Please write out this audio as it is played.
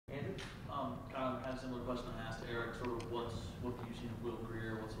Kind of similar question I asked Eric. Sort of what have you seen of Will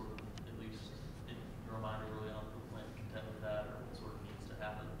Greer? What sort of, at least in your mind early on, the plan to contend with that, or what sort of needs to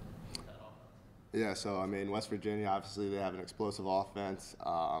happen with that offense? Yeah, so I mean, West Virginia, obviously they have an explosive offense.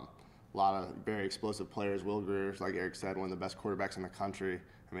 A lot of very explosive players. Will Greer, like Eric said, one of the best quarterbacks in the country.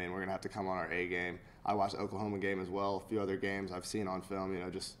 I mean, we're going to have to come on our A game. I watched the Oklahoma game as well, a few other games I've seen on film,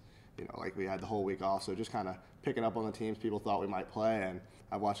 like we had the whole week off. So just kind of picking up on the teams people thought we might play. And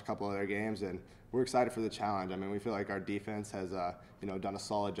I've watched a couple of their games, and we're excited for the challenge. I mean, we feel like our defense has, done a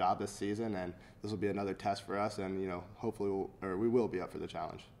solid job this season, and this will be another test for us. And, hopefully we will be up for the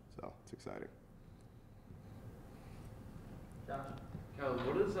challenge. So it's exciting. Kielan,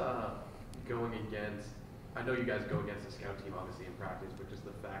 what is going against? I know you guys go against the scout team obviously in practice, but just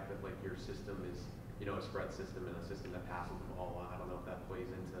the fact that like your system is a spread system and a system that passes the ball. I don't know if that plays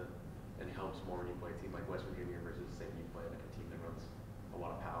into and helps more when you play a team like West Virginia versus say you play like a team that runs a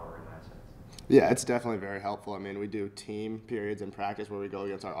lot of power and assets. Yeah, it's definitely very helpful. I mean, we do team periods in practice where we go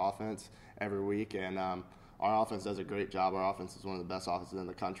against our offense every week, and our offense does a great job. Our offense is one of the best offenses in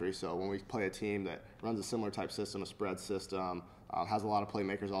the country. So when we play a team that runs a similar type system, a spread system, has a lot of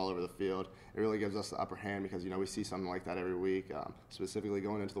playmakers all over the field, it really gives us the upper hand because, we see something like that every week. Specifically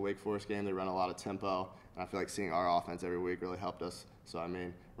going into the Wake Forest game, they run a lot of tempo, and I feel like seeing our offense every week really helped us. So, I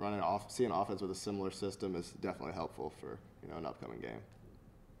mean, seeing offense with a similar system is definitely helpful for, an upcoming game.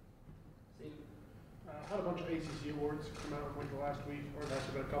 Had a bunch of ACC awards come out like the last week, or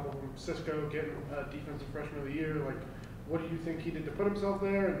actually been a couple from Cisco getting Defensive Freshman of the Year. Like, what do you think he did to put himself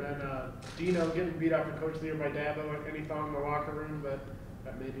there? And then Dino getting beat out for Coach of the Year by Dabo. Like, any thought in the locker room that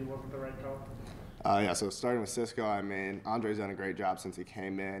maybe wasn't the right call? Yeah, so starting with Cisco, I mean, Andre's done a great job since he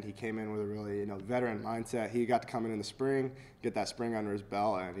came in. He came in with a really, veteran mindset. He got to come in the spring, get that spring under his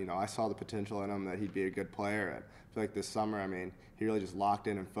belt, and, I saw the potential in him that he'd be a good player. And I feel like this summer, I mean, he really just locked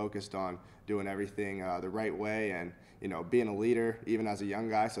in and focused on doing everything the right way and, being a leader even as a young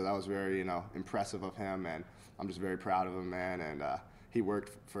guy. So that was very, impressive of him, and I'm just very proud of him, man. And he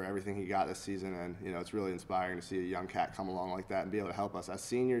worked for everything he got this season, and, it's really inspiring to see a young cat come along like that and be able to help us. As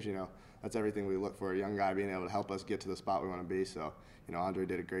seniors, that's everything we look for, a young guy being able to help us get to the spot we want to be. So, Andre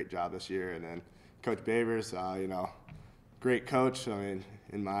did a great job this year. And then Coach Babers, great coach. I mean,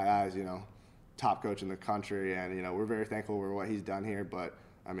 in my eyes, top coach in the country. And, we're very thankful for what he's done here. But,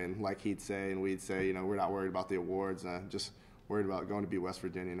 I mean, like he'd say and we'd say, we're not worried about the awards, just worried about going to be West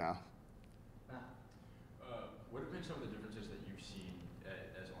Virginia now. What have been some of the differences that you've seen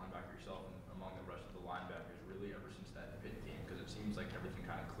as a linebacker yourself and among the rest of the linebackers really ever since that Pitt game? Because it seems like everything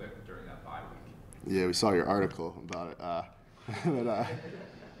kind of clicked during that bye week. Yeah, we saw your article about it.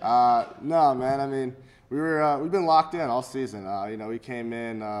 No, man. I mean, we've been locked in all season. We came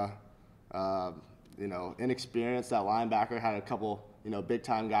in, inexperienced. That linebacker had a couple, big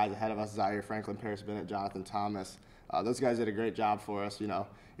time guys ahead of us: Zaire Franklin, Paris Bennett, Jonathan Thomas. Those guys did a great job for us,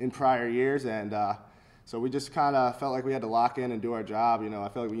 in prior years, and so we just kind of felt like we had to lock in and do our job. I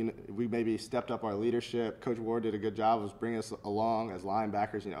feel like we maybe stepped up our leadership. Coach Ward did a good job of bringing us along as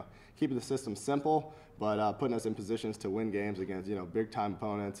linebackers, keeping the system simple, but putting us in positions to win games against, big-time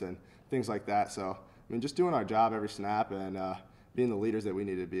opponents and things like that. So, I mean, just doing our job every snap and being the leaders that we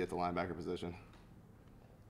need to be at the linebacker position.